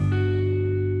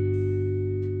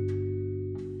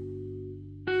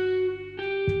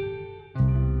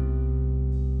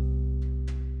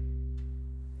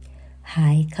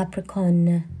Hi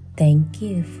Capricorn, thank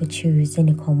you for choosing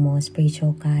to become more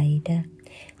spiritual guide.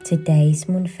 Today's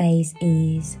moon phase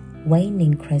is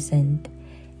Waning Crescent.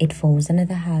 It falls under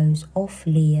the house of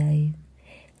Leo.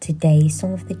 Today's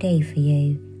song of the day for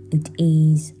you, it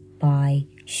is by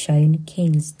JONAH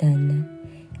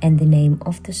Kingston, and the name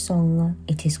of the song,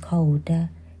 it is called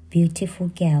Beautiful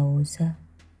Girls.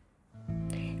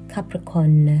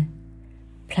 Capricorn,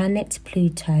 planet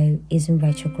Pluto is in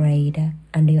retrograde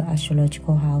under your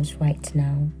astrological house right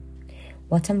now.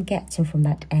 What I'm getting from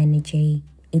that energy,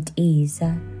 it is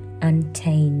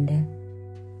untamed.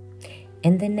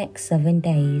 In the next 7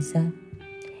 days,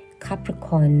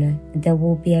 Capricorn, there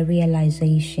will be a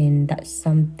realization that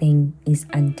something is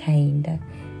untamed.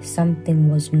 Something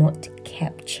was not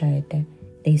captured.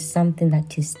 There's something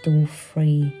that is still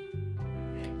free.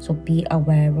 So be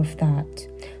aware of that.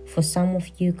 For some of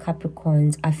you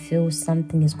Capricorns, I feel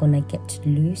something is going to get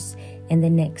loose in the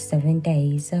next 7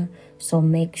 days. So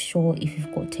make sure if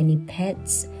you've got any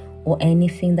pets or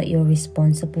anything that you're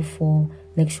responsible for,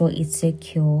 make sure it's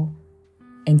secure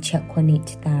and check on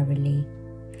it thoroughly.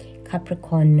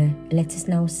 Capricorn, let us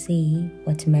now see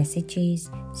what messages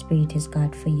Spirit has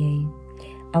got for you.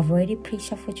 I've already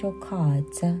pre-shuffled your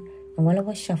cards, and while I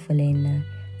was shuffling,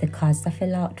 the cards that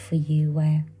fell out for you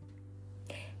were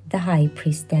the High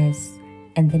Priestess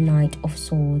and the Knight of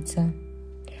Swords.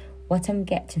 What I'm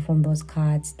getting from those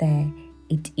cards there,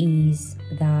 it is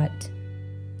that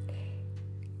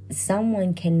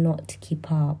someone cannot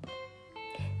keep up.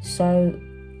 So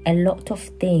a lot of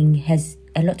things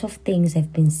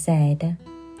have been said,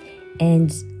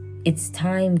 and it's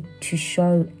time to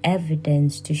show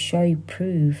evidence, to show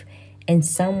proof, and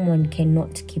someone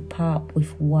cannot keep up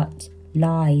with what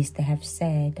lies they have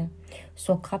said.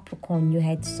 So Capricorn, you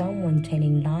had someone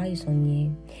telling lies on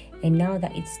you, and now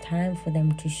that it's time for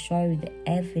them to show the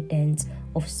evidence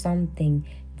of something,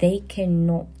 they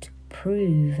cannot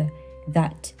prove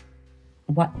that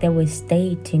what they were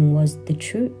stating was the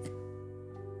truth.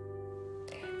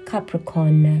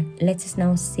 Capricorn, let us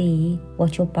now see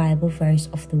what your Bible verse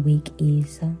of the week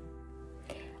is.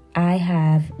 I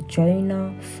have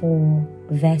Jonah 4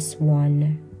 verse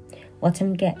 1. What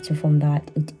I'm getting from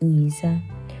that, it is,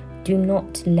 do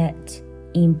not let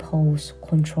impulse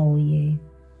control you.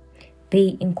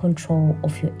 Be in control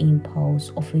of your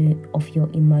impulse, of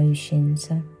your emotions.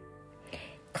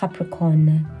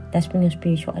 Capricorn, that's been your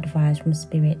spiritual advice from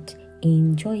Spirit.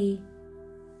 Enjoy.